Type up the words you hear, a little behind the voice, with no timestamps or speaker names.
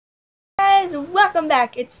guys, welcome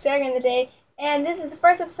back. It's Sarah in the day, and this is the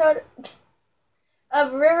first episode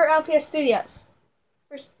of River LPS Studios.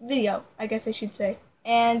 First video, I guess I should say.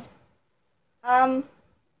 And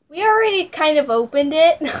we already kind of opened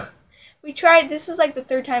it. We tried. This is like the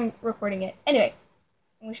third time recording it. Anyway,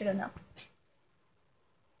 we should have known.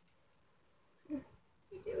 What are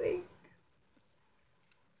you doing?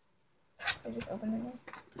 I just opened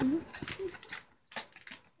it.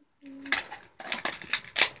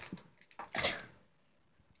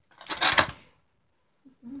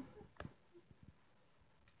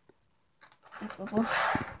 Bubble.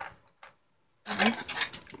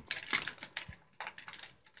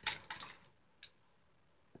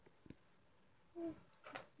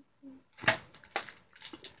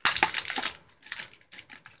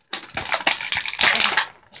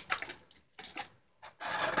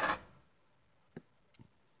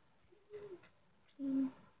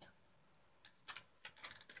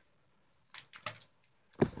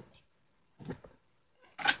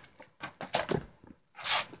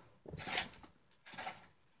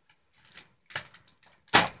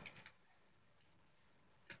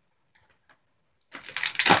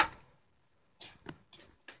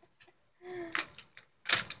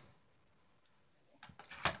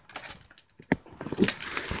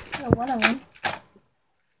 One of them.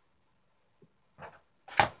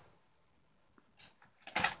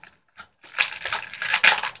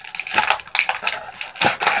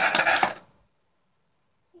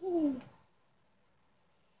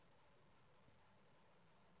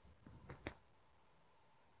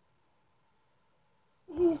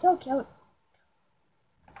 He's so cute.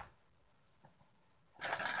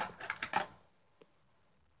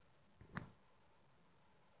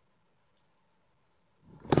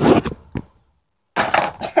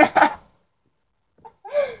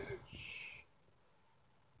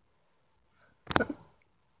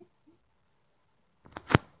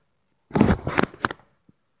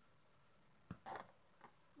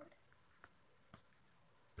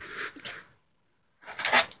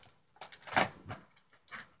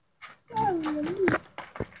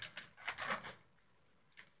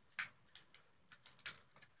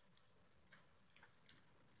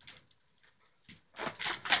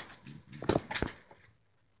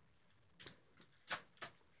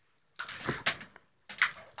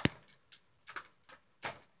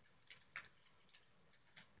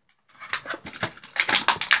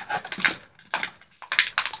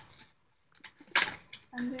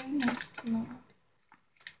 I'm very nice smell.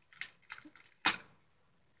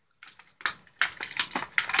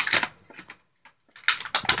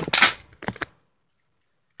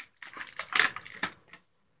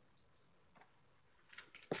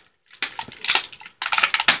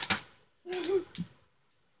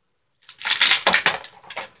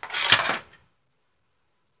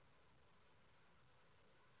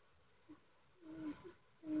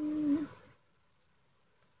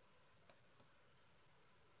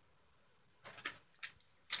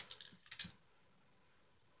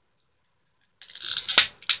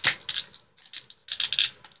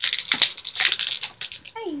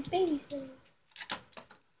 I use baby scissors.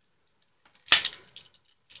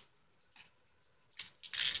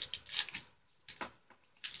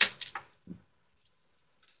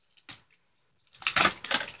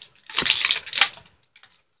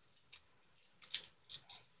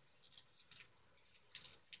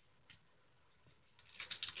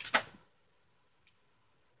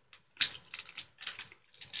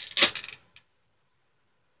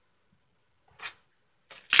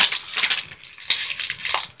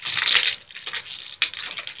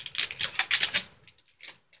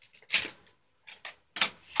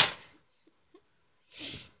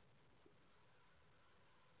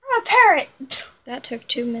 I'm a parrot. That took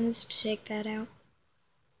 2 minutes to take that out.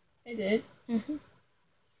 I did. Mm-hmm.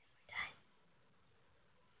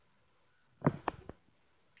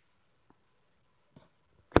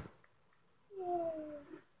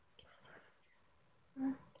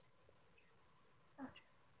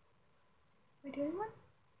 We doing one?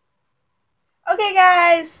 Okay,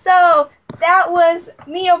 guys, so that was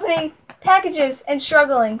me opening packages and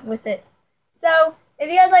struggling with it. So, if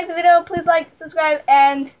you guys like the video, please like, subscribe,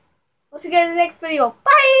 and we'll see you guys in the next video.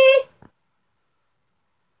 Bye!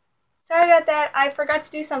 Sorry about that, I forgot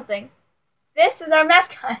to do something. This is our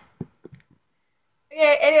mascot.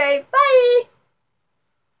 Okay, anyway, bye!